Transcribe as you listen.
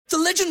The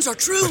legends are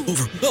true.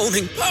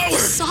 Overwhelming power!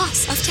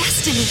 Sauce of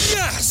destiny.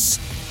 Yes!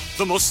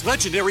 The most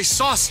legendary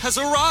sauce has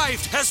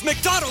arrived as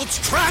McDonald's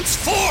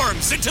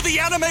transforms into the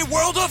anime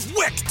world of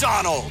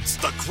WickDonald's.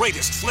 The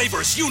greatest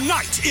flavors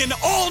unite in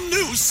all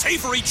new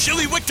savory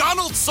chili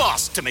McDonald's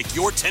sauce to make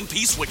your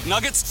 10-piece Wick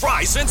Nuggets,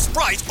 fries, and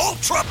Sprite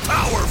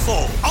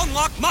ultra-powerful.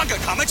 Unlock manga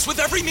comics with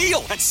every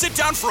meal and sit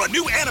down for a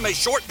new anime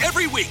short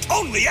every week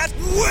only at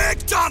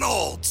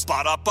WickDonald's.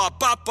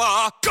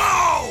 Ba-da-ba-ba-ba,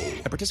 go!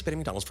 At participating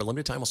McDonald's for a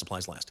limited time while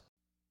supplies last.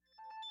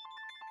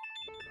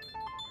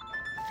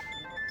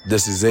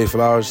 This is Zay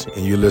Flowers,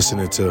 and you're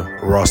listening to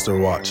Roster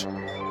Watch.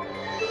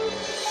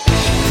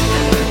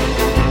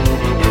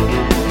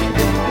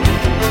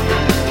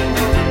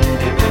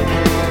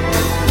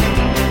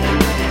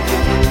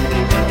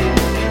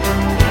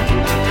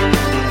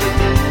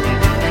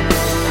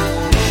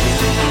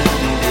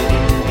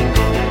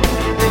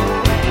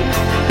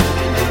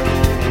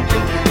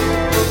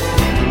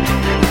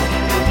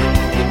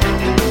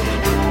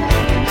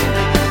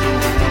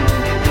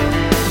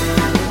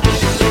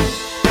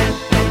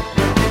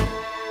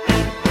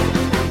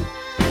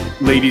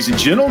 Ladies and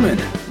gentlemen,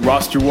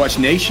 Roster Watch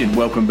Nation,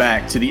 welcome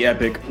back to the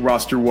epic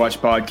Roster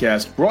Watch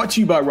podcast brought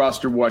to you by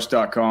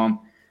rosterwatch.com.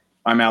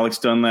 I'm Alex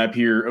Dunlap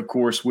here, of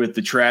course, with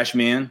the Trash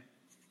Man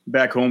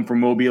back home from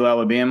Mobile,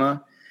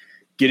 Alabama,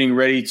 getting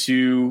ready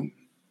to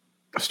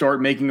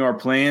start making our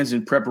plans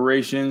and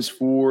preparations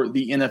for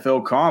the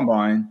NFL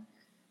Combine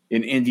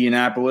in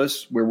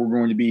Indianapolis, where we're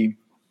going to be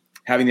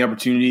having the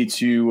opportunity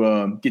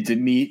to get to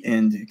meet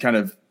and kind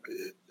of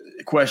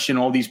question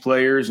all these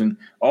players, and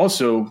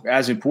also,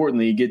 as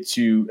importantly, get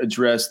to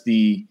address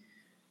the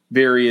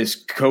various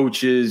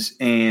coaches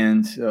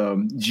and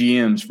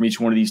GMs from each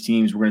one of these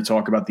teams. We're going to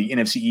talk about the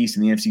NFC East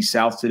and the NFC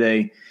South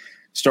today,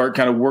 start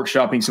kind of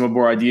workshopping some of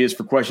our ideas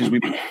for questions we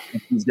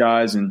these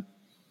guys and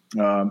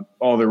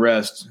all the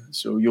rest.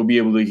 So you'll be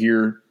able to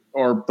hear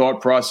our thought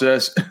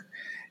process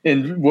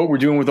and what we're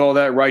doing with all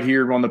that right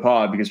here on the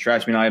pod, because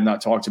Trashman and I have not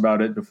talked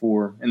about it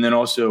before. And then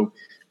also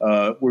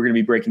we're going to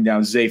be breaking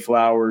down Zay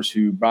Flowers,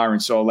 who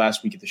Byron saw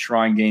last week at the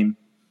Shrine Game.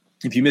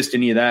 If you missed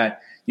any of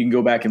that, you can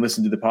go back and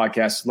listen to the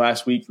podcast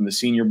last week from the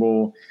Senior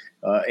Bowl,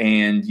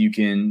 and you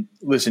can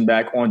listen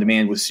back on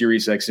demand with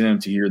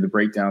SiriusXM to hear the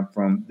breakdown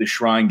from the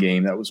Shrine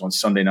Game. That was on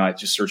Sunday night.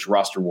 Just search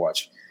Roster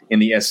Watch in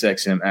the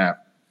SXM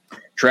app.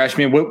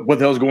 Trashman, what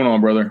the hell's going on,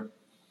 brother?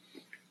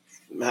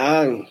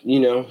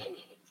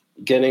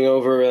 Getting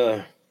over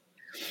a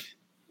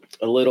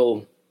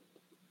little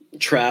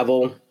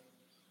travel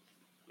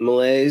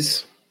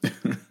malaise.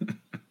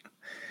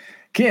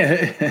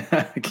 Can't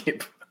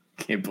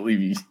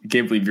believe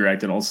you're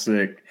acting all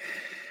sick.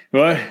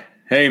 But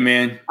hey,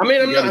 man.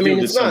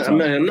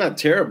 I'm not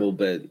terrible,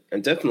 but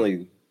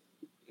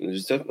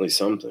there's definitely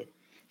something.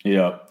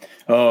 Yeah.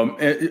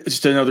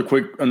 Just another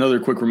quick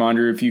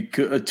reminder. If you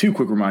could, two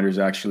quick reminders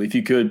actually.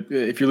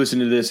 If you're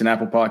listening to this in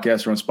Apple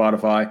Podcasts or on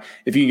Spotify,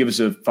 if you can give us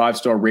a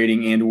 5-star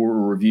rating and or a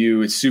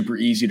review, it's super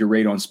easy to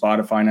rate on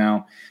Spotify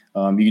now.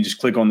 You can just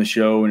click on the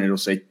show and it'll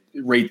say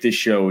rate this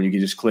show, and you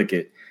can just click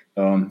it.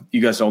 You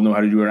guys all know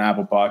how to do it on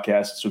Apple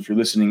Podcasts. So if you're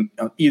listening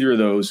on either of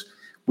those,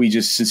 we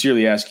just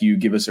sincerely ask you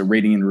give us a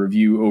rating and a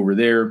review over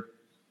there.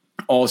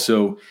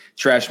 Also,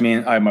 Trash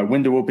Man, I have my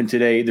window open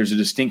today. There's a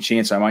distinct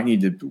chance I might need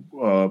to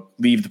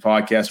leave the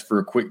podcast for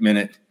a quick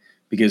minute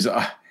because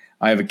I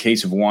have a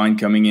case of wine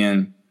coming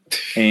in,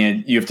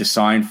 and you have to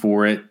sign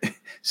for it.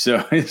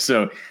 So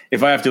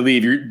if I have to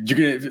leave,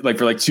 you're gonna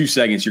for 2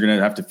 seconds. You're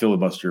gonna have to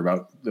filibuster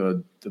about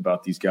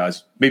these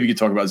guys. Maybe you could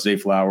talk about Zay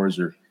Flowers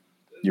or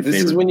your favorite.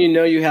 This is when you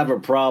know you have a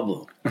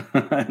problem.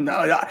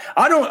 No,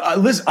 I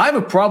don't. Listen, I have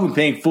a problem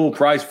paying full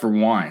price for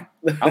wine.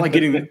 I like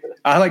getting the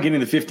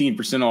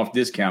 15% off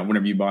discount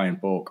whenever you buy in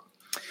bulk.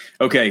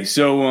 Okay,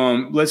 so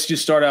let's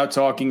just start out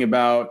talking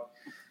about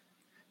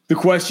the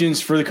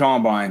questions for the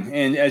Combine.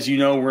 And as you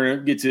know, we're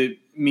gonna get to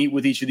meet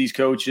with each of these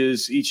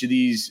coaches, each of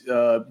these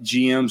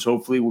GMs.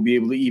 Hopefully we'll be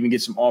able to even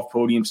get some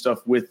off-podium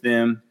stuff with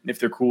them if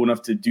they're cool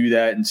enough to do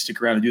that and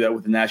stick around and do that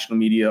with the national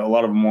media. A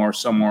lot of them are,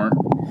 some aren't.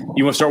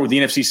 You want to start with the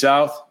NFC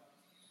South?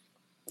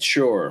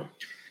 Sure.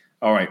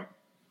 All right.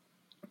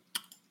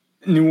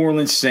 New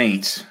Orleans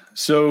Saints.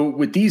 So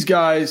with these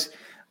guys,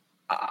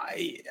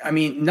 I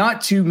mean,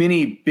 not too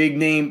many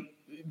big-name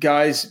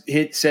guys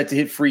set to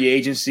hit free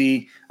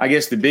agency. I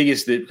guess the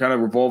biggest that kind of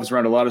revolves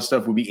around a lot of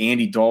stuff would be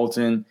Andy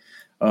Dalton.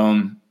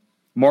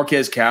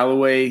 Marquez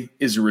Callaway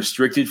is a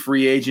restricted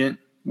free agent,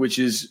 which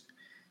is,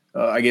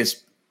 I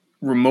guess,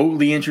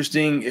 remotely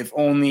interesting, if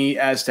only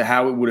as to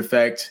how it would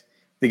affect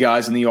the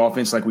guys in the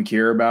offense like we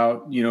care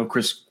about,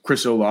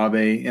 Chris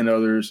Olave and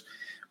others.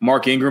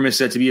 Mark Ingram is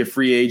set to be a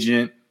free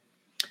agent.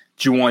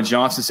 Juwan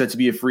Johnson set to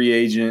be a free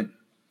agent,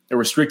 a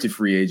restricted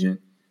free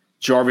agent.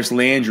 Jarvis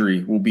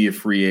Landry will be a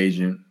free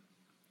agent.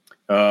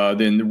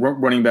 Then the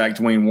running back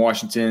Dwayne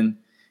Washington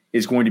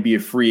is going to be a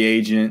free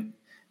agent.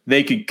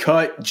 They could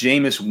cut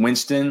Jameis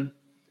Winston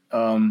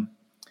for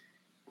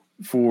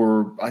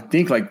I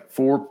think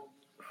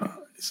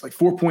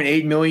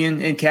 $4.8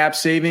 million in cap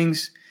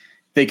savings.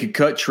 They could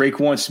cut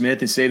Traquan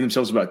Smith and save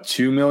themselves about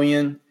 $2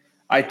 million.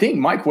 I think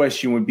my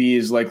question would be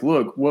is like,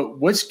 look,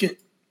 what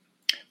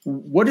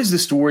is the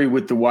story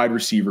with the wide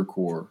receiver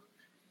core?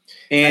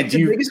 And that's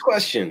the biggest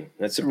question.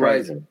 That's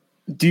surprising.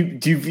 Right. Do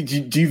you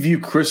view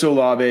Chris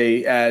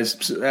Olave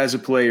as a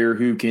player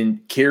who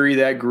can carry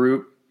that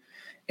group?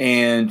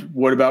 And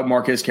what about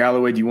Marquez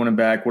Callaway? Do you want him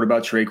back? What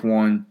about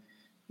Traquan?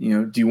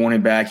 Do you want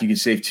him back? You can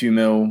save $2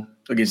 million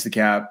against the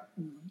cap.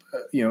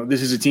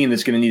 This is a team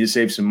that's going to need to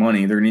save some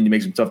money. They're going to need to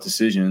make some tough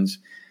decisions.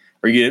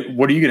 What are you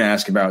going to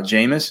ask about,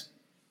 Jameis?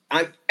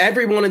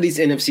 Every one of these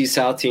NFC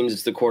South teams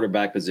is the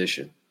quarterback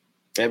position.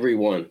 Every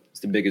one is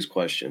the biggest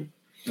question.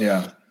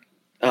 Yeah.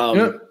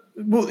 I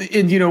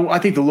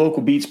think the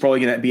local beat's probably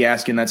going to be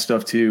asking that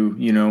stuff too.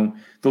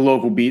 The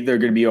local beat, they're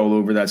going to be all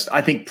over that.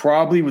 I think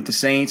probably with the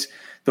Saints,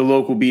 the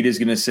local beat is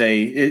going to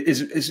say,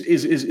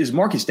 is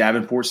Marcus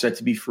Davenport set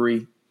to be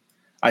free?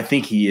 I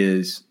think he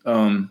is.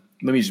 Let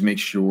me just make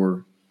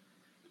sure.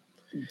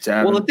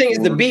 Well, the thing is,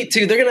 the beat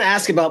too, they're going to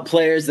ask about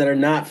players that are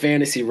not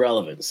fantasy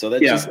relevant. So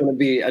that's just going to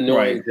be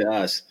annoying to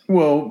us.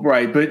 Well,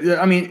 right. But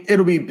I mean,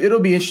 it'll be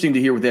interesting to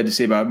hear what they had to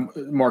say about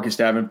Marcus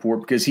Davenport,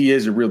 because he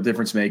is a real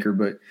difference maker,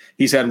 but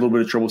he's had a little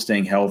bit of trouble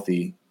staying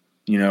healthy.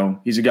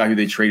 He's a guy who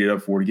they traded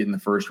up for to get in the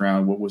first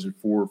round. What was it,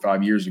 4 or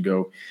 5 years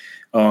ago?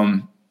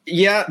 I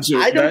don't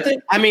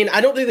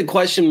think the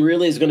question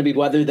really is going to be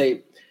whether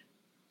they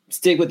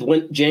stick with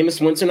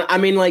Jameis Winston. I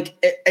mean, like,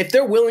 if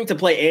they're willing to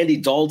play Andy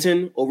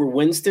Dalton over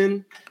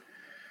Winston,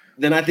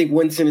 then I think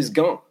Winston is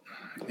gone.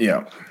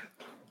 Yeah.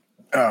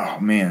 Oh,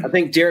 man. I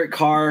think Derek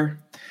Carr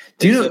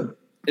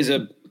is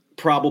a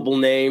probable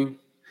name.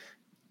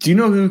 You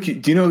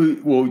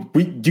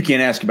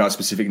can't ask about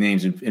specific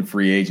names in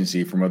free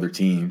agency from other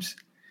teams.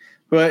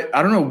 But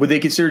I don't know. Would they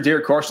consider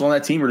Derek Carr still on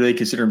that team, or do they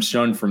consider him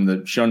shunned from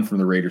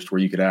the Raiders to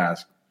where you could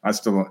ask?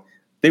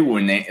 They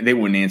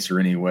wouldn't answer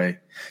anyway.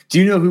 Do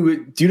you know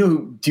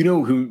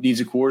who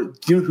needs a core? Do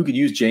you know who could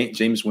use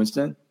Jameis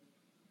Winston?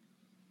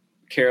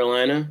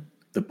 Carolina,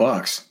 the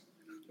Bucks.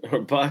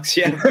 Or Bucks,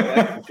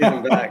 yeah. Get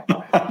him back.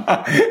 All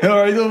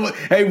right.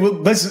 Hey, well,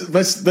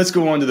 let's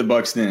go on to the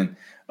Bucks then.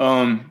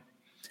 Here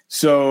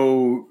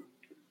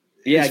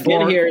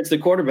it's the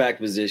quarterback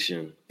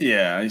position.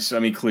 Yeah, I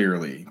mean,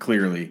 clearly.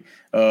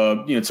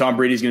 Tom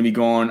Brady's going to be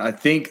gone. I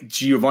think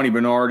Giovanni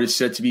Bernard is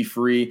set to be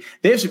free.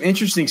 They have some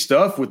interesting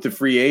stuff with the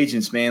free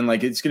agents, man.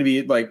 Like, it's going to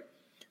be like,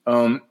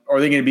 are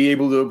they going to be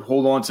able to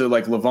hold on to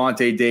like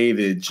Levante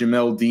David,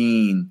 Jamel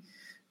Dean,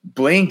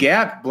 Blaine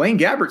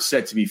Gabbert's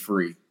set to be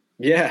free.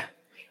 Yeah,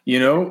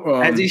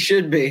 as he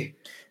should be.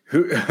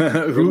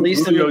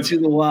 Release him into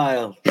the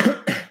wild.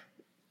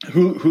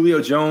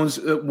 Julio Jones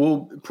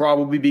will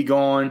probably be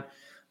gone.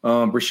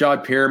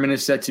 Rashad Perriman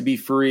is set to be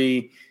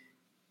free.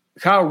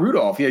 Kyle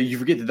Rudolph, you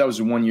forget that was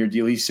a 1-year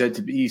deal. He's set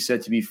to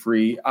be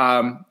free.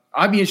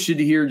 I'd be interested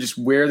to hear just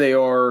where they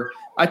are.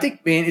 I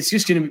think, man, it's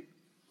just going to be.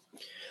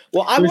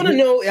 Well, I want to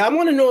know. I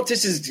want to know if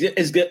this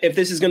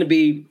is going to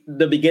be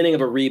the beginning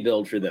of a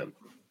rebuild for them.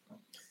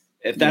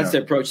 If that's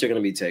the approach they're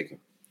going to be taking.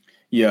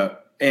 Yeah,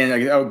 and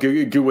a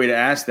good way to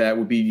ask that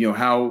would be,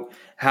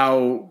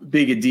 how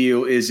big a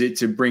deal is it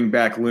to bring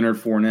back Leonard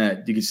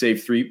Fournette? You could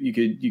save You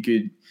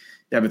could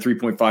have a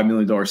 $3.5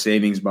 million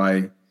savings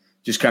by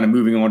just kind of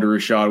moving on to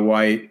Rachaad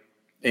White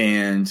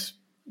and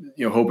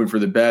hoping for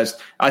the best.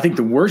 I think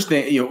the worst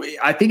thing,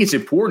 I think it's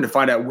important to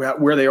find out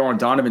where they are on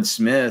Donovan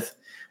Smith.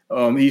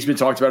 He's been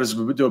talked about as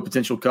a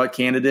potential cut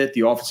candidate,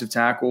 the offensive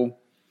tackle.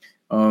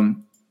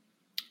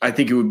 I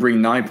think it would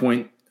bring 10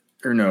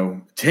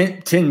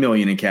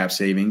 million in cap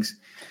savings.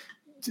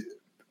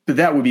 But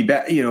that would be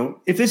bad.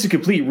 If this is a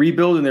complete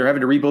rebuild and they're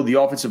having to rebuild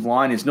the offensive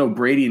line, it's no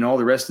Brady and all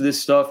the rest of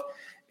this stuff.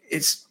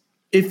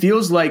 It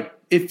feels like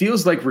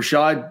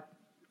Rachaad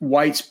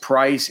White's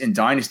price in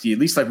Dynasty, at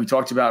least like we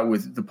talked about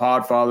with the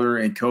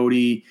Podfather and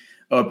Cody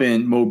up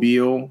in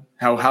Mobile,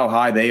 how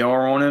high they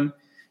are on him.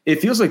 It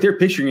feels like they're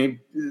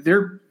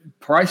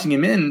pricing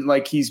him in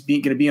like he's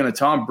going to be on a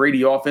Tom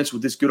Brady offense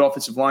with this good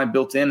offensive line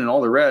built in and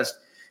all the rest.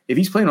 If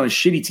he's playing on a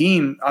shitty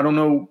team, I don't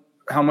know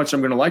how much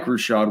I'm going to like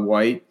Rachaad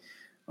White.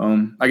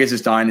 I guess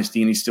it's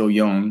Dynasty and he's still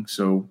young,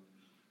 so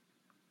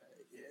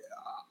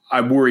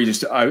I worry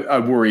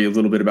a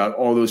little bit about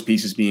all those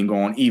pieces being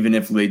gone, even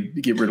if they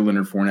get rid of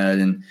Leonard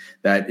Fournette, and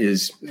that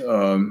is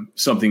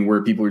something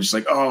where people are just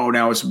like, oh,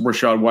 now it's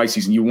Rachaad White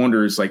season. You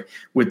wonder, it's like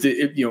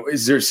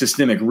is there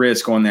systemic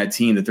risk on that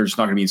team that they're just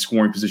not going to be in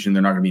scoring position?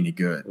 They're not going to be any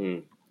good.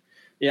 Mm.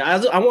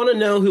 Yeah, I want to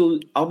know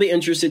who. I'll be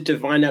interested to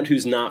find out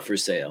who's not for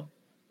sale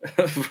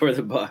for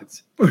the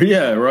Bucs.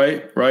 Yeah,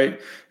 right.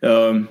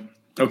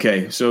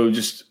 Okay, so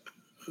just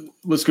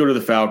let's go to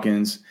the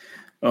Falcons.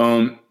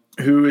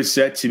 Who is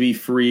set to be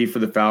free for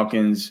the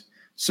Falcons?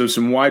 So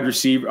some wide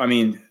receiver. I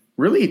mean,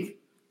 really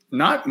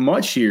not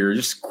much here.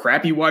 Just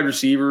crappy wide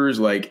receivers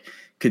like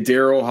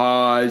Kadero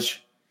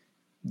Hodge,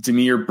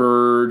 Damiere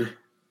Byrd,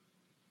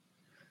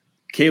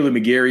 Caleb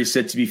McGarry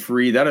set to be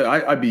free. That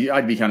I'd be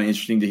kind of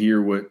interesting to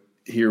hear what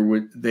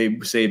they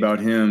say about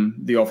him,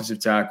 the offensive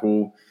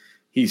tackle.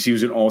 He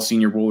was an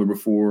all-Senior Bowler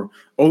before.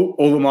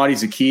 Olamide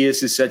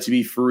Zaccheaus is set to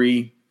be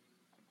free.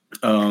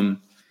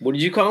 What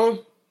did you call him?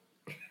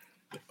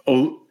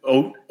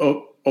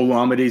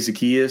 Olamide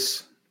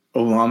Zaccheaus.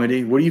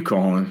 Olamide. What do you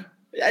call him?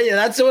 Yeah,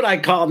 that's what I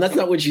call him. That's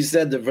not what you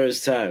said the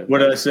first time. What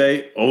did I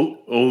say?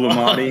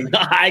 Olamide.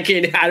 I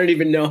don't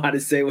even know how to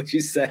say what you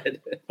said.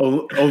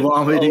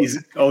 Olamide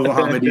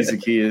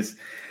Zaccheaus.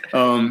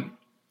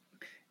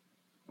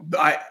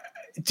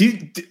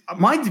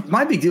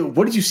 My big deal.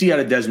 What did you see out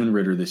of Desmond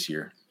Ridder this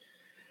year?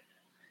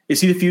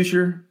 Is he the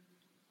future?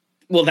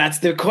 Well, that's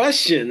the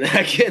question.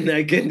 Again,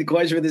 the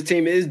question for this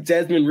team is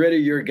Desmond Ridder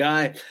your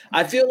guy?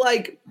 I feel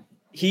like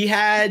he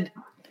had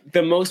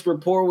the most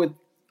rapport with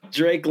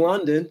Drake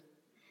London.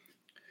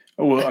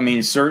 Oh, well, I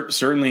mean,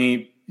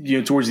 certainly,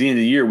 towards the end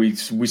of the year, we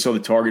saw the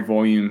target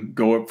volume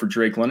go up for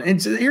Drake London.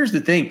 And so here's the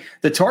thing.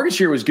 The target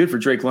share was good for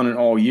Drake London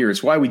all year.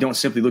 It's why we don't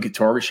simply look at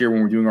target share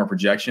when we're doing our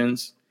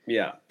projections.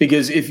 Yeah.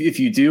 Because if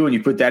you do and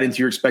you put that into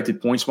your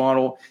expected points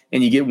model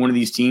and you get one of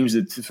these teams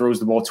that throws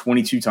the ball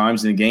 22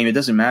 times in a game, it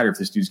doesn't matter if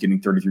this dude's getting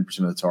 33%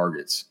 of the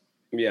targets.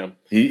 Yeah.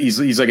 He's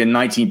like a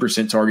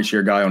 19% target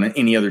share guy on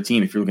any other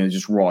team if you're looking at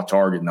just raw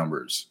target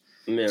numbers.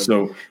 Yeah.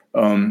 So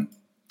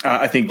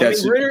I think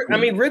that's Ridder.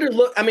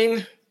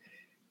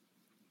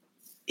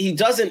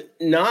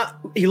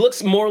 He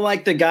looks more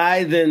like the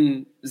guy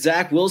than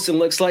Zach Wilson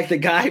looks like the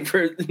guy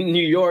for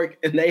New York,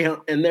 and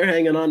they're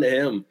hanging on to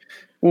him.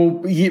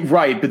 Well,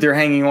 right, but they're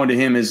hanging on to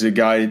him as a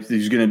guy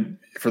who's going to,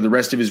 for the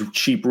rest of his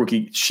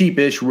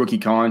cheapish rookie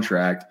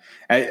contract,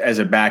 as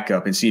a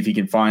backup, and see if he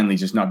can finally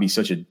just not be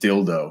such a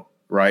dildo,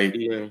 right?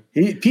 Yeah.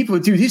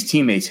 His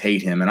teammates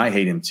hate him, and I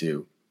hate him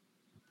too.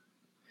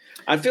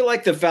 I feel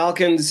like the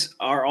Falcons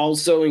are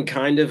also in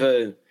kind of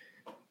a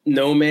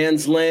no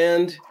man's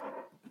land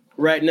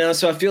right now,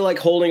 so I feel like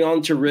holding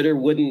on to Ridder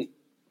wouldn't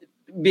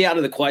be out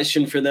of the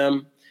question for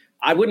them.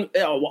 Wouldn't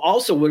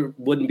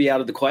be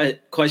out of the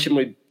question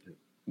would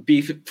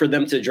be for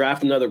them to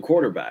draft another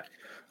quarterback.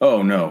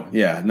 Oh no,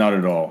 yeah, not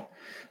at all.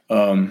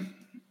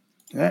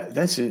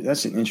 That's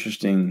an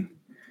interesting.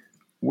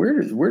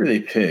 Where do they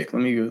pick?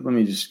 Let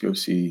me just go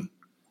see.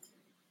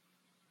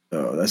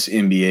 Oh, that's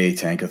NBA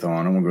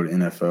Tankathon. I'm gonna go to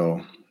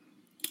NFL.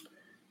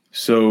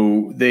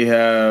 So they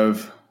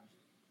have.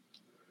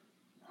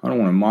 I don't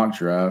want to mock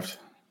draft.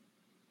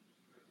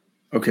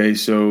 Okay,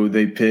 so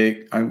they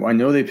pick. I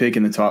know they pick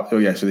in the top. Oh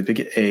yeah, so they pick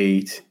at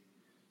 8.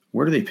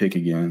 Where do they pick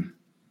again?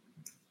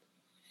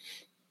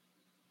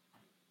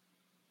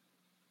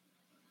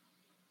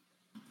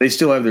 They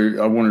still have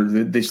their. I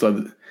wonder. They still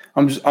have.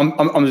 I'm just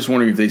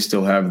wondering if they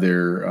still have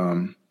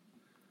their.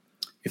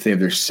 If they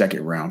have their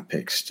second round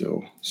pick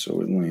still.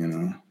 So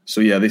Atlanta. So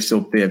yeah, they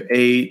have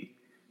 8.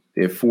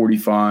 They have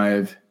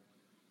 45.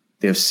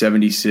 They have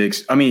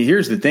 76. I mean,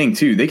 here's the thing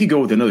too. They could go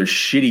with another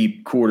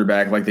shitty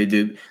quarterback like they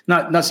did.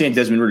 Not saying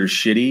Desmond Ridder's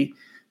shitty,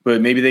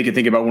 but maybe they could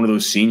think about one of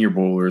those Senior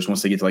Bowlers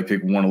once they get to like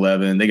pick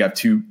 111. They got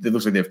 2. It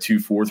looks like they have 2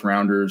 fourth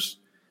rounders.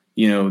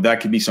 That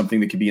could be something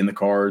that could be in the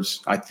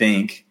cards, I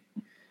think.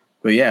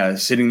 But yeah,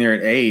 sitting there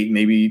at 8,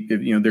 maybe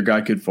if, their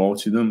guy could fall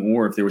to them,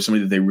 or if there was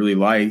somebody that they really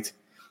liked,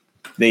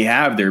 they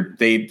have their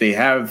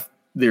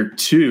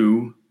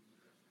 2.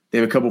 They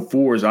have a couple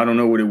 4s. I don't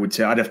know what it would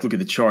take. I'd have to look at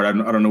the chart. I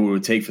don't know what it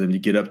would take for them to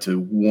get up to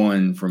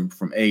 1 from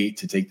 8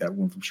 to take that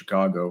one from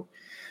Chicago.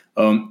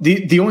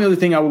 The only other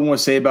thing I would want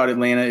to say about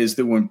Atlanta is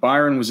that when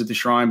Byron was at the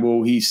Shrine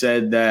Bowl, he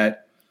said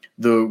that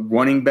the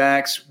running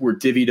backs were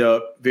divvied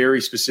up very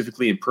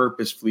specifically and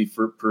purposefully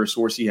per a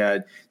source he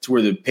had, to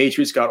where the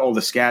Patriots got all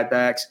the scat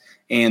backs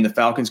and the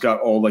Falcons got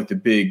all like the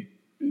big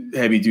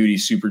heavy duty,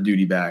 super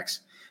duty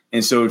backs.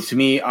 And so to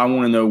me, I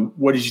want to know,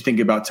 what did you think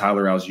about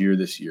Tyler Algier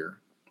this year?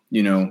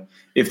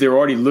 If they're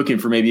already looking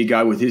for maybe a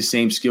guy with his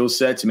same skill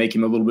set to make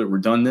him a little bit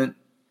redundant,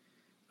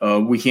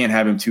 we can't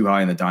have him too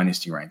high in the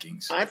dynasty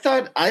rankings. I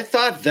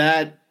thought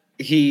that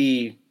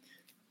he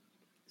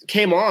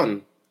came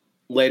on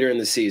later in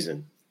the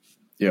season.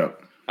 Yeah.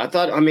 I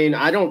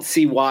don't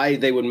see why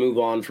they would move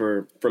on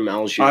from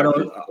Algier. I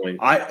don't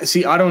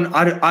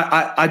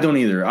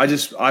either.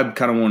 I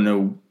kind of want to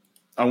know.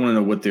 I want to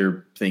know what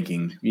they're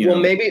thinking.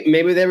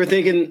 Maybe they were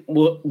thinking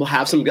we'll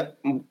have some.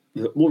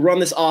 We'll run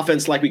this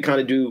offense like we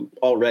kind of do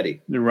already.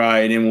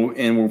 Right,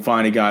 and we'll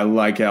find a guy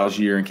like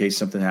Algier in case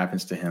something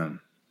happens to him.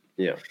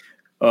 Yeah.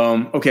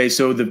 Okay,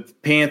 so the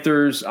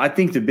Panthers. I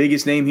think the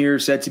biggest name here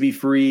set to be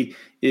free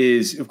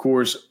is, of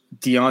course,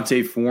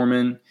 D'Onta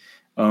Foreman.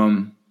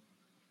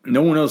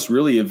 No one else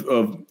really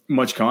of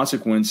much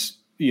consequence,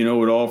 at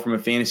all from a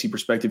fantasy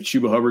perspective.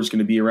 Chuba Hubbard's going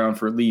to be around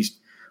for at least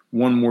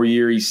one more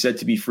year. He's set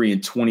to be free in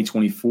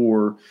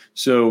 2024.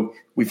 So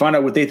we find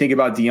out what they think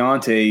about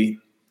D'Onta.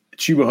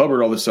 Chuba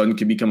Hubbard all of a sudden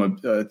could become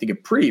a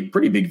pretty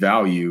big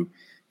value.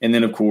 And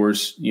then, of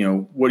course,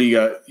 what do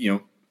you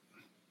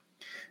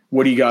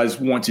guys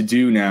want to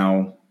do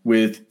now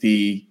with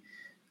the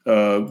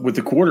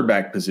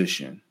quarterback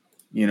position?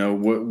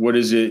 What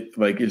is it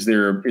like? Is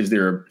there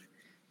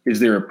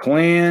a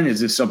plan? Is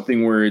this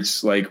something where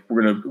it's like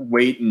we're gonna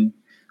wait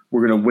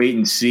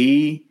and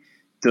see?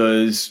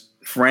 Does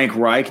Frank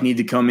Reich need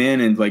to come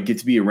in and like get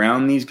to be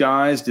around these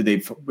guys?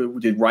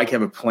 Did Reich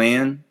have a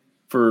plan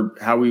for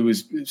how he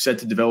was set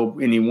to develop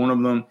any one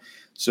of them?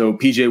 So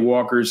PJ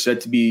Walker is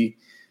set to be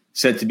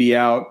set to be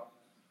out.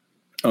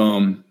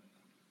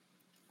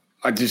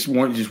 I just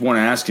want to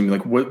ask him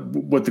like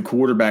what the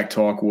quarterback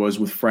talk was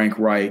with Frank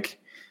Reich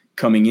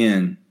coming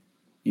in.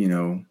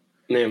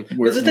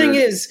 Because the thing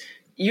is,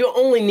 you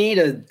only need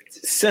a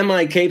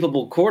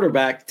semi-capable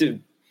quarterback to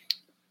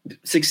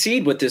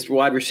succeed with this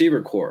wide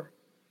receiver core.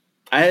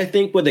 I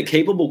think with a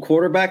capable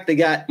quarterback, they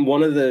got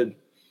one of the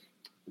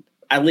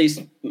at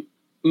least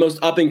most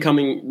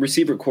up-and-coming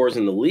receiver cores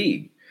in the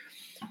league.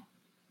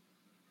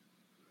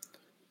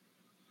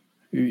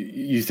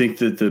 You think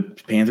that the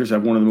Panthers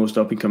have one of the most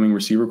up-and-coming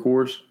receiver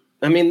cores?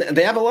 I mean,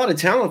 they have a lot of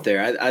talent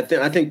there.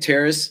 I think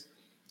Terrace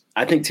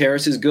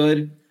is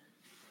good.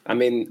 I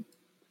mean,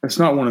 that's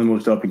not one of the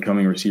most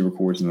up-and-coming receiver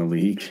cores in the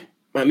league.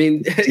 I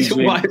mean,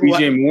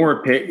 DJ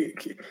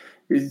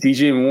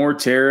Moore,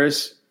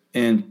 Terrace,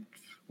 and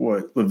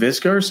what,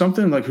 Laviska or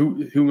something? Like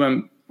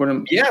Laviska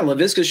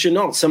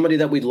Shenault, somebody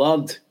that we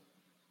loved.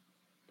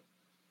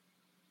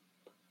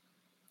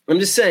 I'm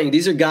just saying,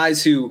 these are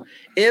guys who,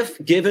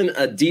 if given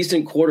a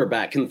decent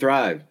quarterback, can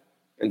thrive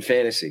in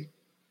fantasy.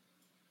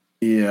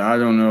 Yeah, I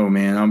don't know,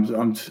 man. I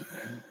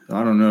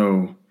don't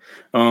know.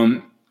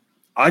 I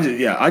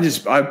want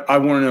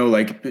to know,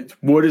 like,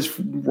 what does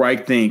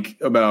Reich think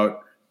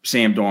about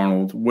Sam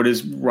Darnold? What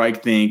does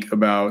Reich think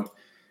about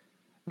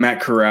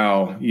Matt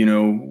Corral?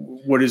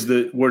 What are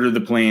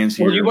the plans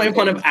here? Well, you might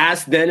want to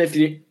ask then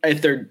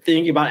if they're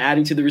thinking about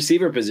adding to the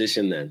receiver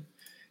position. Then,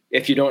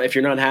 if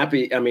you're not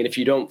happy, I mean, if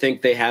you don't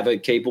think they have a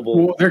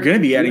capable, well, they're going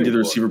to be adding to the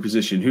receiver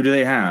position. Who do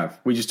they have?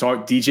 We just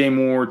talked DJ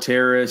Moore,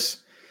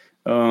 Terrace,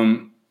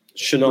 Shenault,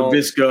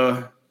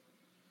 Laviska.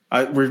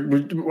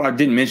 I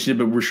didn't mention it,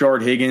 but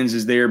Rashard Higgins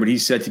is there, but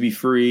he's set to be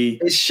free.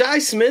 Is Shi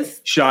Smith?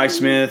 Shi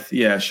Smith,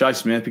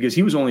 because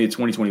he was only a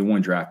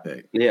 2021 draft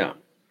pick. Yeah.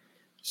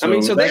 So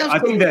I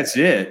think that's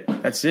it.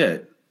 That's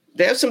it.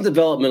 They have some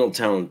developmental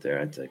talent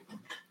there, I think.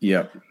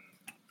 Yeah.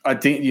 I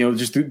think,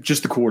 just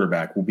the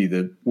quarterback will be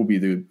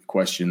the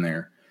question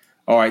there.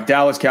 All right,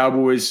 Dallas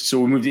Cowboys. So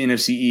we moved to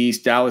NFC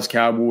East. Dallas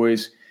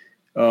Cowboys.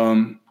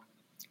 Who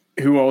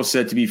else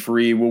set to be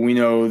free? Well, we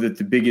know that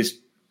the biggest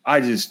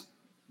the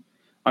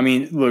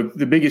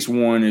biggest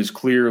one is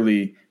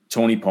clearly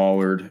Tony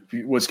Pollard.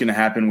 What's going to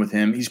happen with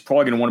him? He's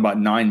probably going to want about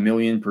 $9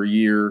 million per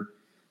year.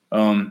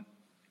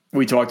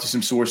 We talked to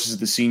some sources at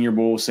the Senior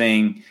Bowl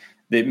saying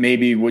that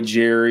maybe what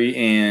Jerry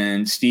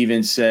and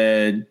Steven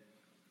said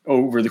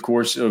over the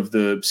course of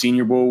the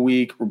Senior Bowl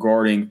week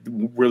regarding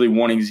really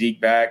wanting Zeke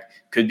back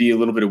could be a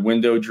little bit of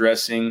window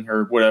dressing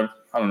or whatever.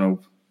 I don't know.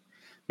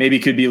 Maybe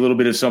it could be a little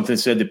bit of something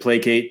said to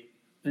placate,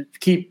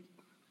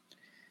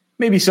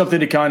 maybe something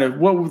to kind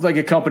of like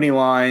a company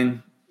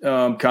line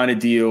kind of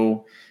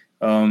deal.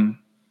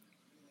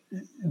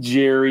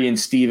 Jerry and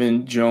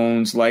Stephen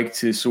Jones like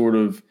to sort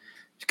of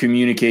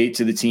communicate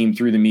to the team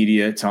through the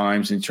media at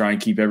times and try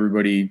and keep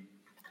everybody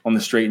on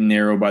the straight and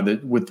narrow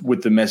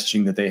with the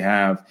messaging that they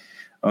have.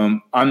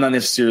 I'm not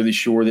necessarily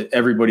sure that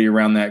everybody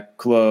around that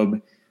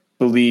club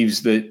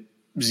believes that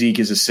Zeke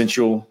is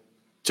essential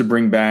to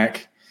bring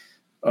back.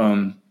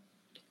 I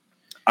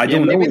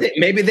don't know.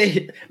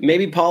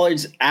 Maybe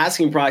Pollard's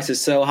asking price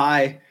is so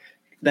high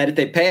that if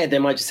they pay it, they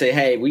might just say,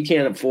 "Hey, we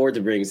can't afford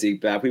to bring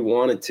Zeke back. We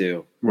wanted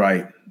to."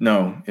 Right.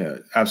 No. Yeah.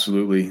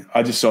 Absolutely.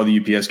 I just saw the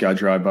UPS guy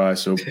drive by.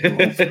 So,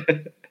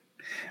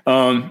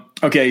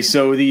 okay.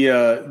 So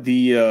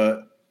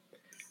another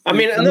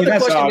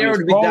question there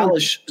would be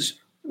Dallas.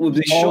 Would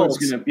be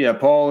Schultz.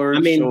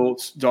 Pollard.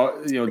 Schultz.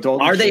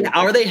 Dalton.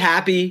 Are they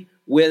happy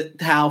with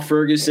how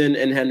Ferguson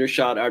and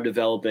Hendershot are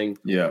developing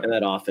in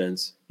that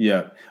offense?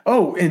 Yeah.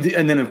 Oh,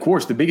 and then of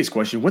course the biggest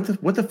question: what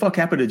the fuck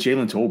happened to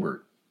Jalen Tolbert?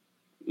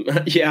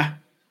 Yeah.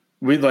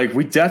 We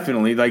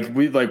definitely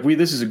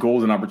this is a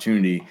golden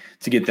opportunity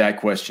to get that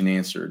question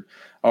answered.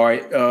 All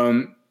right.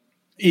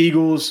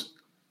 Eagles.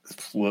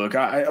 Look,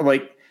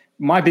 I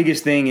my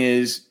biggest thing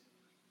is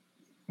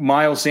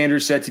Miles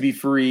Sanders set to be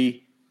free.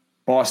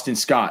 Boston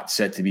Scott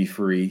set to be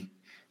free.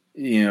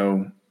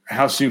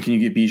 How soon can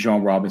you get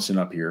Bijan Robinson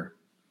up here?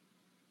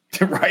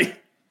 Right?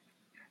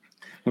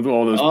 With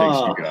all those picks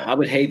you got. I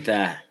would hate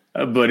that.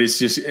 But it's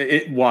just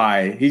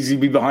why? He's going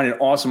to be behind an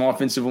awesome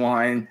offensive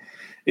line.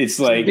 It's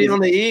like being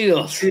on the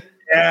Eagles.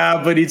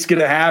 Yeah, but it's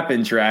going to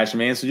happen, trash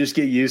man. So just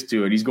get used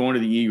to it. He's going to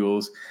the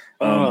Eagles.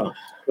 But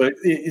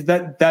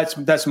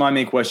that's my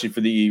main question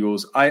for the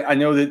Eagles. I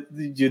know that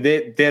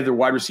they have their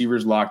wide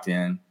receivers locked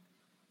in.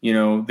 They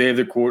have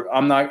their court.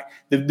 I'm not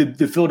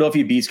the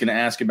Philadelphia Beat's going to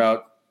ask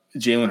about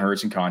Jalen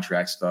Hurts and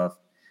contract stuff.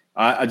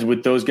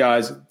 With those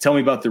guys, tell me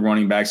about the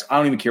running backs. I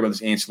don't even care about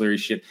this ancillary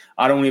shit.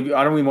 I don't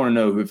even want to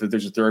know if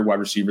there's a third wide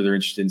receiver they're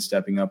interested in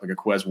stepping up, like a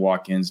Quez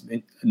Watkins.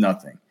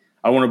 Nothing.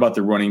 I want to know about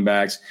the running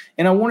backs,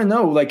 and I want to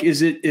know, like, I want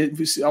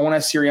to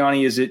ask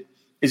Sirianni, is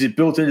it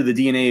built into the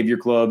DNA of your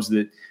clubs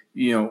that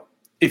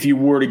if you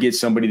were to get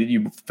somebody that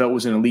you felt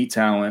was an elite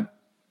talent,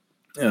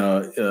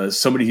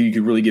 somebody who you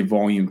could really give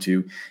volume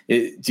to,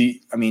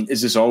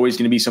 is this always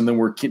going to be something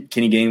where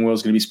Kenny Gainwell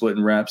is going to be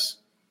splitting reps?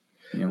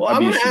 Well,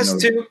 I'm going to ask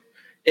too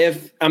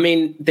if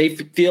they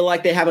feel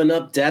like they have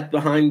enough depth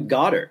behind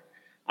Goddard.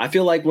 I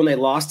feel like when they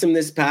lost him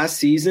this past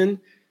season,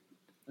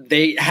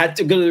 they had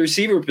to go to the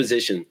receiver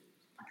position.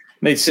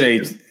 They say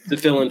to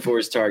fill in for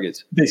his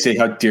targets. They say,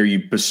 "How dare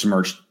you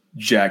besmirch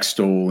Jack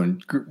Stoll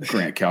and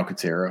Grant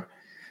Calcaterra?"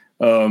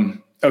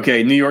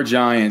 Okay, New York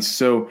Giants.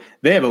 So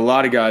they have a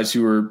lot of guys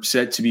who are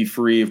set to be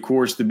free. Of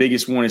course, the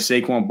biggest one is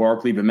Saquon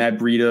Barkley, but Matt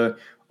Breida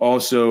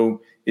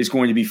also is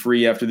going to be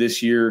free after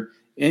this year.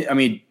 I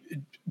mean,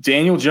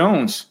 Daniel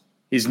Jones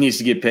needs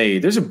to get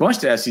paid. There's a bunch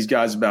to ask these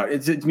guys about.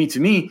 To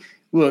me,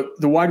 look,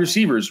 the wide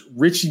receivers,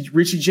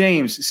 Richie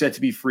James set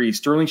to be free.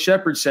 Sterling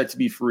Shepard set to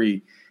be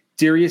free.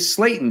 Darius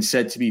Slayton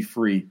set to be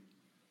free.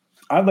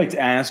 I'd like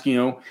to ask,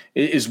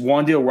 is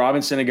Wan'Dale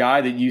Robinson a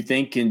guy that you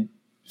think can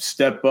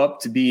step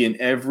up to be an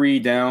every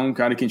down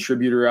kind of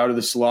contributor out of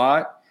the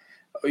slot?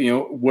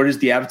 What is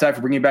the appetite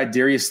for bringing back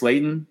Darius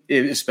Slayton,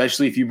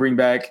 especially if you bring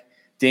back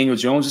Daniel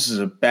Jones? This is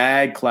a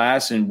bad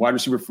class in wide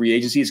receiver free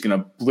agency. It's going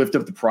to lift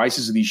up the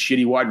prices of these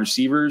shitty wide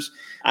receivers.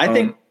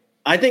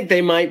 I think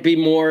they might be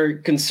more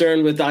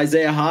concerned with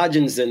Isaiah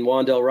Hodgins than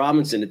Wan'Dale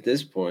Robinson at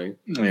this point.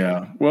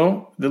 Yeah.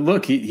 Well,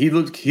 he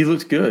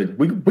looked good.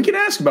 We can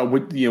ask about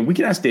we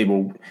can ask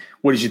Dable,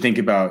 what did you think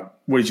about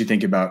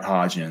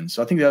Hodgins?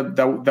 I think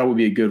that would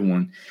be a good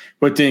one.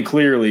 But then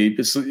clearly,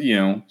 it's,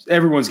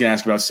 everyone's going to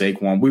ask about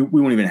Saquon. We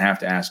won't even have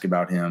to ask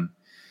about him.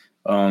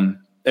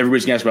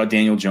 Everybody's going to ask about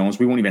Daniel Jones.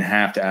 We won't even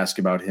have to ask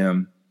about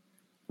him,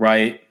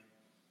 right?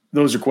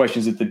 Those are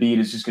questions that the beat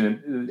is just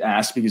going to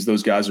ask because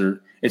those guys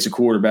it's a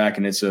quarterback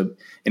and it's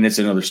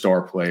another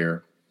star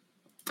player.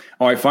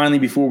 All right, finally,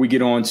 before we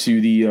get on to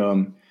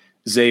the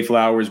Zay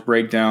Flowers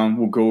breakdown,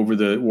 we'll go over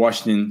the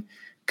Washington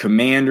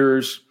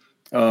Commanders.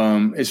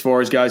 As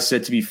far as guys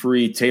set to be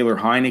free, Taylor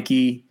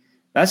Heineke.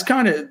 That's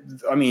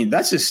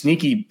a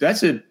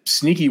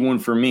sneaky one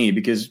for me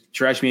because,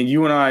 Trash Man,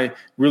 you and I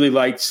really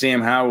liked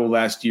Sam Howell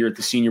last year at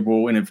the Senior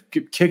Bowl and have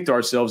kicked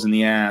ourselves in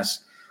the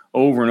ass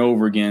over and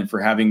over again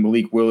for having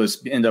Malik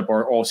Willis end up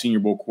our all Senior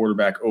Bowl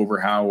quarterback over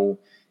Howell,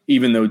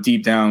 even though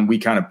deep down we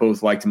kind of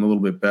both liked him a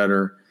little bit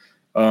better.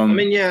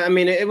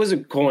 It was a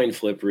coin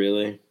flip,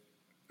 really.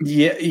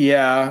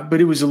 Yeah,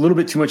 but it was a little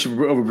bit too much of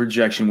a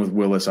projection with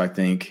Willis, I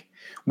think.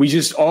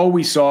 All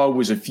we saw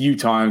was a few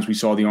times we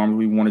saw the arm that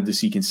we wanted to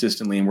see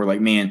consistently, and we're like,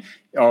 man,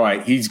 all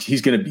right, he's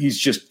just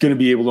gonna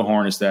be able to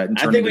harness that and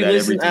turn into that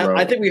every throw.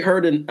 I think we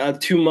heard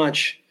too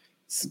much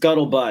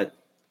scuttlebutt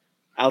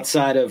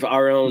outside of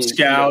our own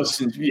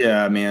scouts and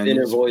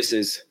inner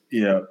voices.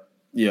 Yeah.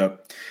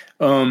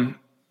 Other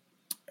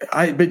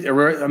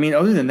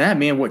than that,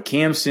 man, what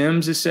Cam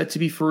Sims is set to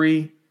be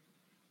free.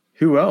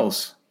 Who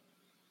else?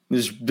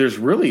 There's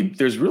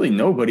really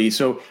nobody.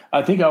 So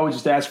I think I would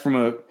just ask from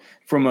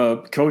a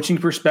coaching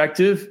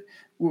perspective,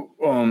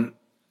 did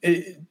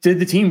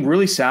the team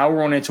really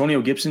sour on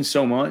Antonio Gibson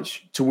so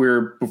much to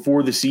where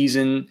before the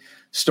season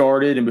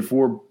started and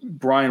before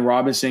Brian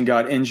Robinson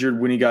got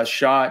injured when he got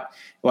shot,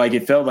 like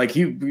it felt like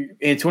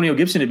Antonio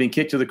Gibson had been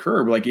kicked to the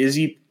curb. Like, is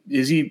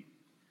he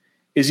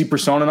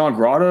persona non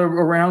grata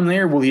around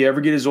there? Will he ever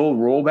get his old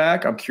role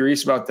back? I'm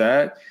curious about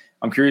that.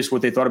 I'm curious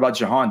what they thought about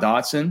Jahan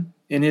Dotson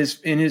in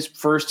his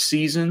first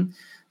season,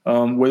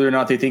 whether or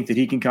not they think that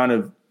he can kind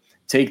of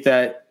take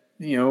that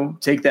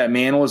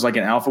mantle as like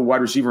an alpha wide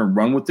receiver and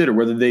run with it, or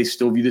whether they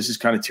still view this as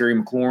kind of Terry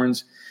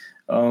McLaurin's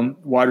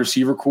wide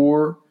receiver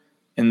core.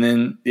 And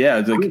then,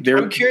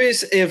 I'm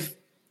curious if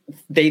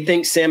they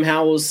think Sam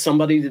Howell is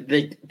somebody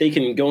that they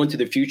can go into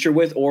the future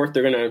with, or if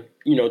they're going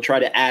to, try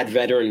to add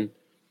veteran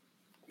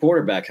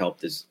quarterback help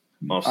this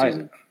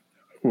offseason.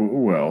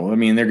 Well, I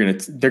mean, they're going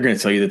to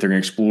tell you that they're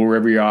going to explore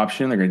every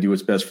option. They're going to do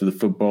what's best for the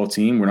football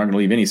team. We're not going to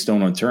leave any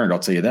stone unturned. I'll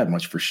tell you that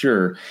much for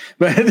sure.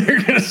 But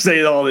they're going to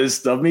say all this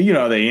stuff. I mean,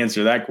 how they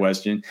answer that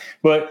question.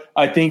 But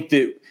I think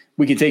that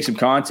we can take some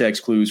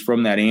context clues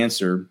from that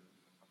answer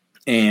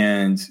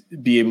and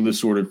be able to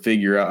sort of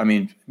figure out. I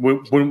mean,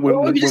 when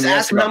just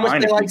ask them how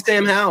much they like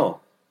Sam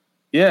Howell.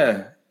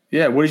 Yeah.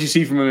 What did you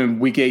see from him in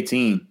Week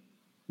 18?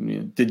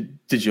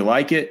 Did you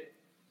like it?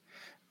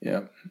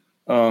 Yeah.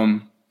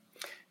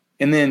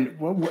 And then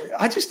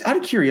I just out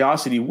of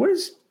curiosity, what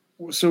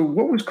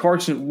was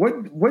Carson?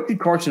 What did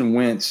Carson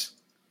Wentz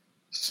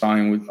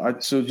sign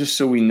with? So just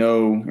so we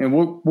know, and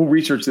we'll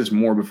research this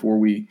more before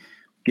we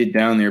get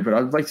down there. But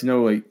I'd like to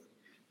know, like,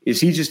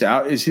 is he just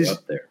out? Is his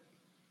up there?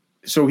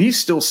 So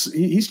he's going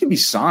to be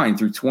signed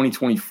through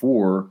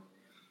 2024.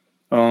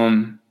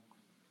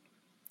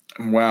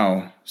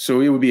 Wow.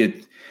 So it would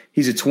be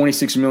he's a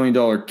 $26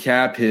 million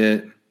cap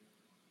hit.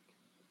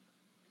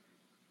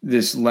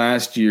 This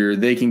last year,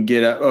 they can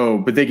get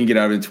out. But they can get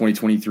out in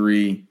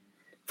 2023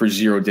 for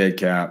zero dead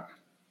cap.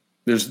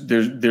 There's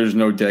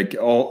no dead.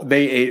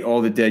 They ate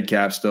all the dead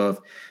cap stuff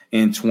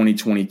in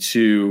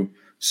 2022.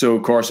 So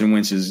Carson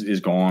Wentz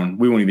is gone.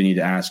 We won't even need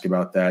to ask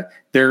about that.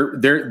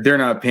 They're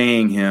not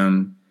paying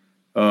him.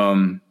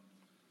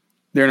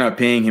 They're not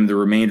paying him the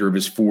remainder of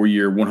his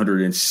 4-year,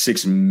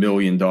 $106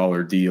 million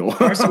deal.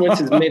 Carson Wentz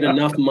has made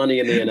enough money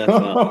in the NFL.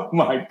 Oh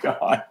my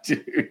God,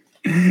 dude.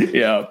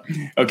 Yeah.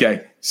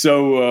 Okay.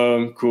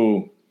 So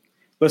cool.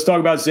 Let's talk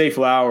about Zay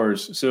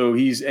Flowers. So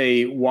he's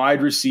a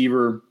wide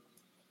receiver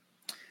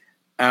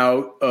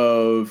out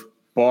of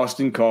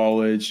Boston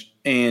College.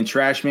 And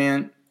Trash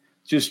Man,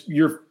 just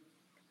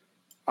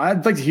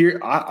I'd like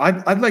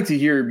to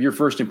hear your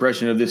first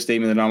impression of this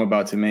statement that I'm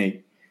about to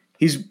make.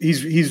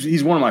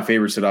 He's one of my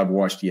favorites that I've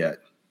watched yet.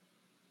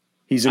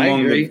 He's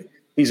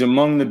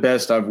among the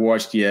best I've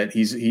watched yet.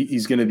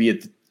 He's going to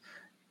be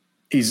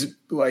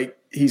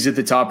he's at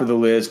the top of the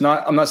list.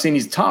 I'm not saying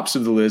he's tops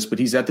of the list, but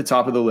he's at the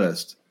top of the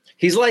list.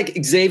 He's like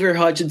Xavier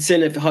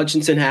Hutchinson if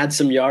Hutchinson had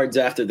some yards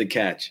after the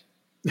catch.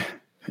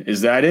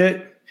 Is that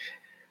it?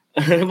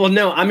 Well,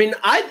 no. I mean,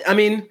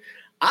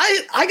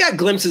 I got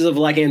glimpses of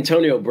like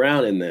Antonio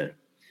Brown in there.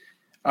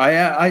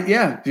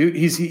 Dude,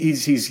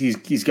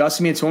 he's got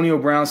some Antonio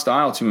Brown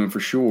style to him for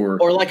sure.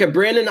 Or like a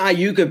Brandon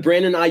Ayuk if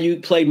Brandon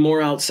Ayuk played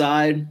more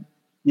outside.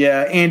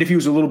 Yeah, and if he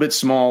was a little bit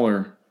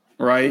smaller,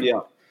 right?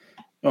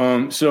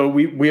 Yeah. So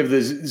we have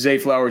the Zay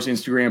Flowers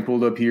Instagram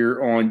pulled up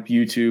here on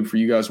YouTube for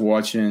you guys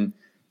watching,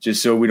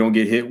 just so we don't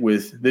get hit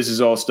with. This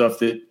is all stuff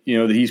that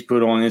that he's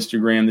put on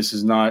Instagram. This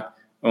is not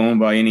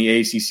owned by any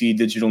ACC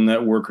digital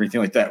network or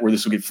anything like that, where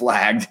this will get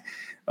flagged.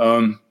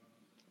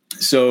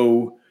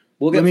 So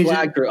we'll get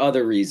flagged for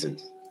other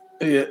reasons.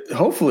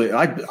 Hopefully,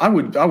 I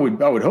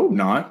would hope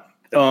not.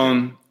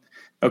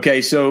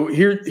 Okay, so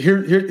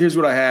here's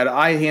what I had.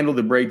 I handled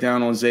the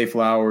breakdown on Zay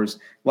Flowers.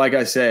 Like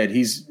I said,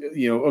 he's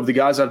of the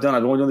guys I've done,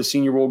 I've only done the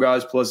Senior Bowl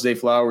guys plus Zay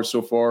Flowers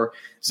so far.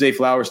 Zay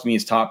Flowers to me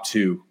is top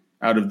 2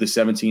 out of the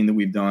 17 that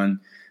we've done.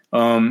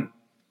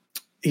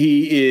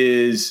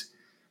 He is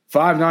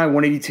 5'9",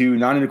 182,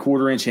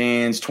 9.25-inch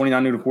hands,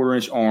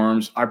 29.25-inch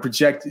arms. I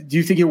project. Do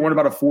you think he'll run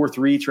about a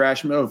 4.3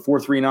 trash,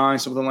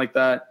 4.39, something like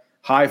that?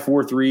 High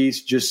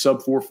 4.3s, just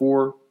sub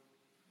 4.4.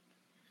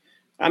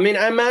 I mean,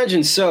 I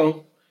imagine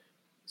so.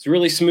 He's a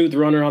really smooth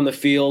runner on the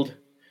field.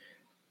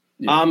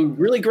 Yeah.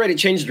 Really great at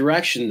change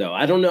direction, though.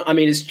 I don't know. I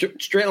mean, his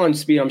straight line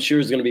speed, I'm sure,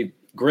 is going to be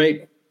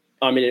great.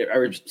 I mean,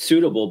 or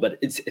suitable, but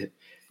it's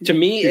his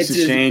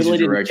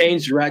ability to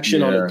change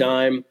direction on a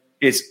dime.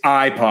 It's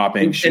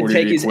eye-popping. And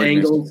take his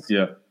angles.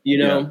 Yeah.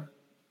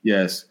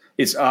 Yes.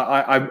 It's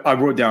I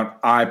wrote down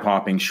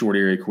eye-popping short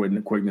area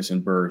quickness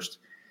and burst.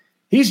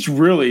 He's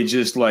really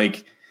just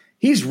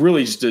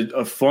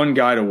a fun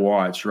guy to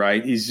watch,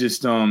 right? He's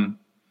just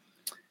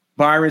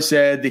Byron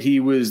said that he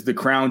was the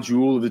crown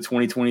jewel of the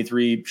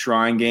 2023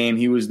 Shrine Game.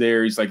 He was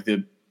there. He's like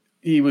the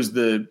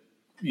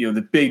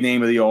big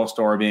name of the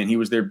All-Star event. He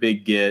was their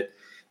big get.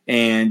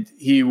 And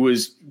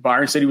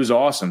Byron said he was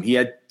awesome. He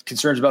had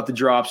concerns about the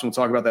drops, and we'll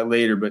talk about that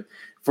later. But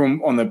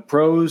on the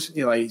pros,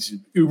 he's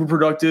uber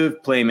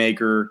productive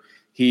playmaker.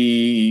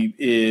 He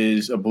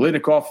is a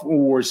Biletnikoff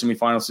Award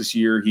semifinalist this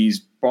year. He's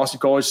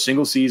Boston College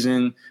single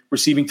season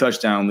receiving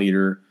touchdown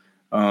leader.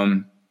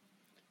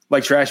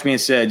 Like Trash Man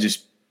said,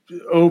 just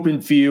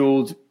open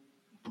field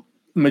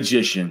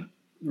magician,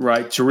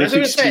 right?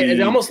 Terrific speed. It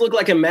almost looked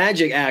like a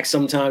magic act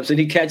sometimes when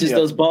he catches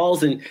those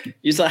balls, and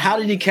you're like, how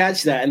did he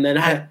catch that? And then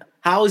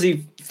how is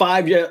he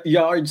 5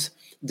 yards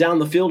down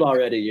the field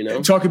already,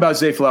 Talk about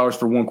Zay Flowers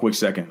for one quick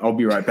second. I'll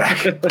be right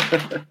back.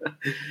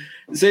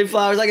 Zay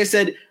Flowers, like I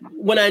said,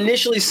 when I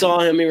initially saw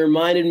him, he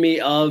reminded me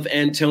of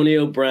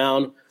Antonio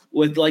Brown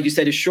with, like you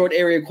said, his short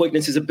area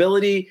quickness, his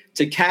ability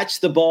to catch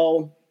the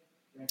ball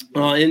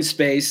in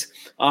space,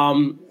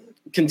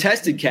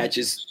 contested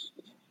catches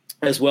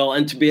as well,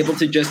 and to be able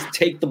to just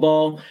take the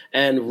ball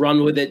and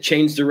run with it,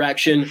 change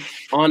direction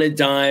on a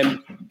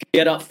dime,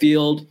 get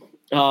upfield.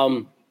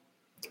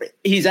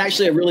 He's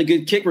actually a really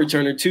good kick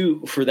returner,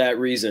 too, for that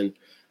reason.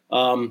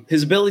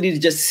 His ability to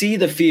just see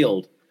the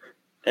field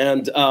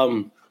and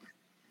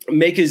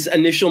make his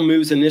initial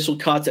moves, initial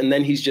cuts, and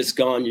then he's just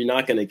gone. You're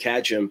not going to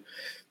catch him.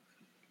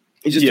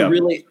 He's just a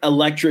really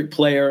electric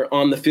player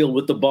on the field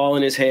with the ball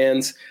in his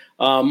hands.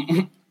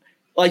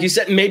 Like you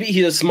said, maybe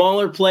he's a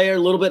smaller player, a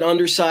little bit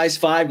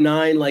undersized,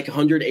 5'9", like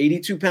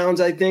 182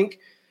 pounds, I think.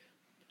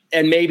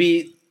 And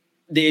maybe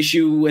the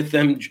issue with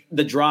them,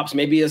 the drops,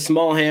 maybe his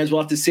small hands.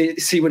 We'll have to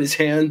see what his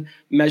hand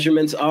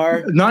measurements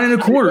are.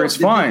 9.25. It's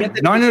fine.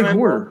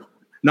 9.25.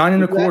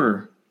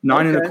 9.25.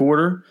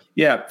 9.25.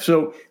 Yeah.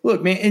 So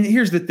look, man, and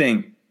here's the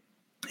thing.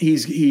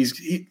 He's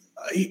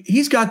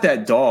got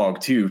that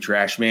dog too,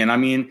 Trash Man. I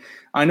mean,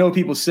 I know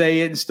people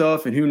say it and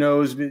stuff, and who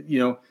knows,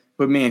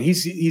 but man,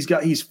 he's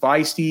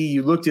feisty.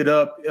 You looked it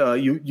up.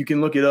 You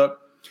can look it up.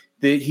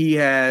 That he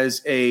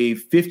has a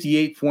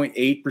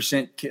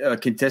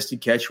 58.8%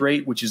 contested catch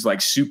rate, which is like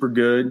super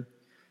good.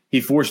 He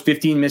forced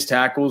 15 missed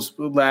tackles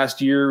last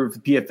year with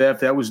the PFF.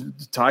 That was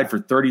tied for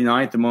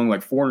 39th among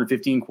like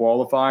 415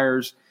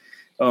 qualifiers.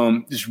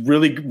 Just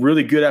really,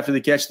 really good after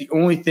the catch. The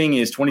only thing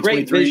is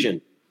 2023. Great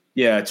vision.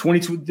 Yeah,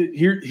 22.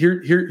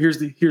 Here's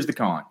the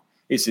con.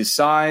 It's his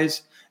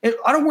size. And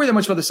I don't worry that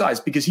much about the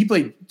size because he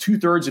played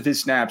 2/3 of his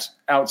snaps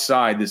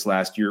outside this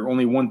last year,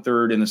 only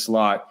 1/3 in the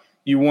slot.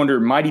 You wonder,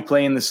 might he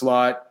play in the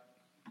slot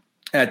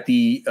at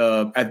the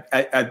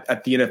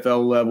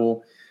NFL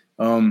level?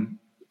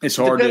 It's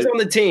hard. Depends on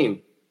the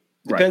team.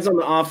 Depends on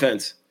the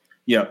offense.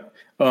 Yep.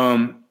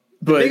 But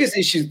the biggest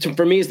issue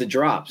for me is the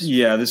drops.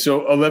 Yeah.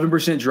 So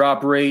 11%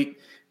 drop rate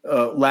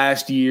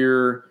last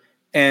year.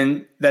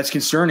 And that's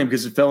concerning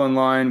because it fell in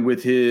line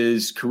with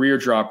his career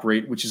drop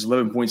rate, which is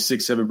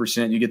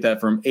 11.67%. You get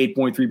that from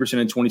 8.3%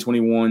 in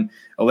 2021,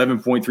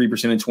 11.3%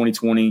 in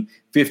 2020,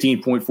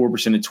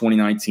 15.4% in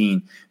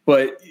 2019.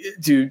 But,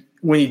 dude,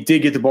 when he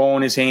did get the ball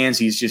in his hands,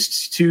 he's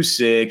just too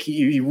sick.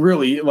 He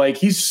really,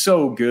 he's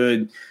so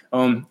good.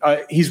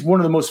 He's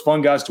one of the most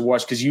fun guys to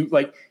watch because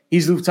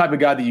he's the type of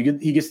guy that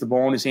he gets the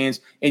ball in his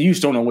hands and you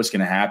just don't know what's going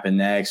to happen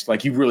next.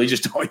 You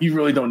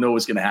really don't know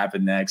what's going to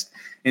happen next.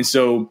 And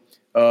so,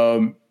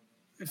 fun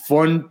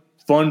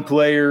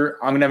player.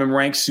 I'm gonna have him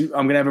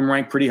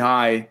ranked pretty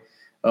high.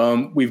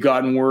 We've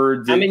gotten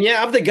word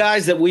that, of the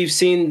guys that we've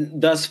seen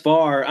thus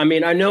far, I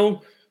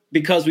know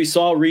because we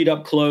saw Reed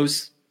up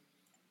close,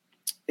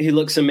 he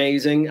looks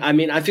amazing.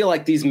 I feel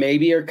like these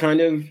maybe are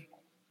kind of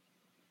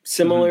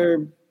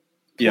similar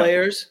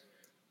players.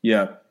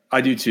 Yeah, I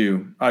do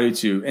too.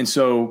 And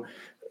so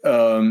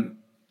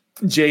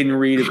Jayden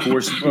Reed, of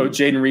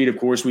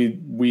course,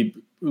 we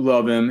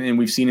love him and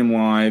we've seen him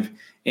live.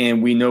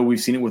 And we know we've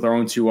seen it with our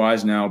own two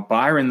eyes now.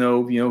 Byron,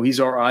 though, he's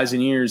our eyes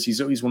and ears.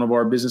 He's one of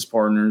our business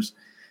partners.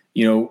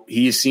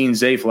 He's seen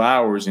Zay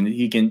Flowers, and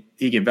he can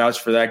vouch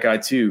for that guy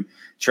too.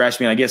 Trash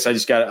man, I guess I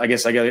got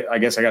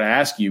to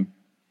ask you,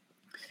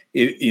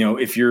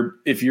 if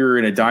you're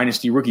in a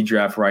dynasty rookie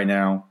draft right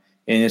now,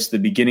 and it's the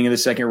beginning of the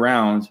second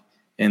round,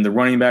 and the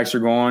running backs are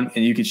gone,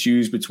 and you could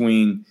choose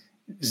between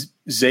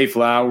Zay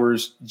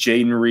Flowers,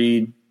 Jayden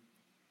Reed,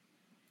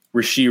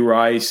 Rashee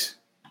Rice.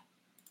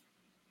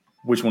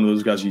 Which one of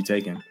those guys are you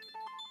taking?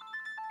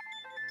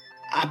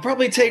 I'd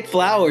probably take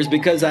Flowers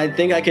because I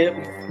think I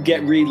can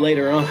get Reed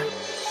later on.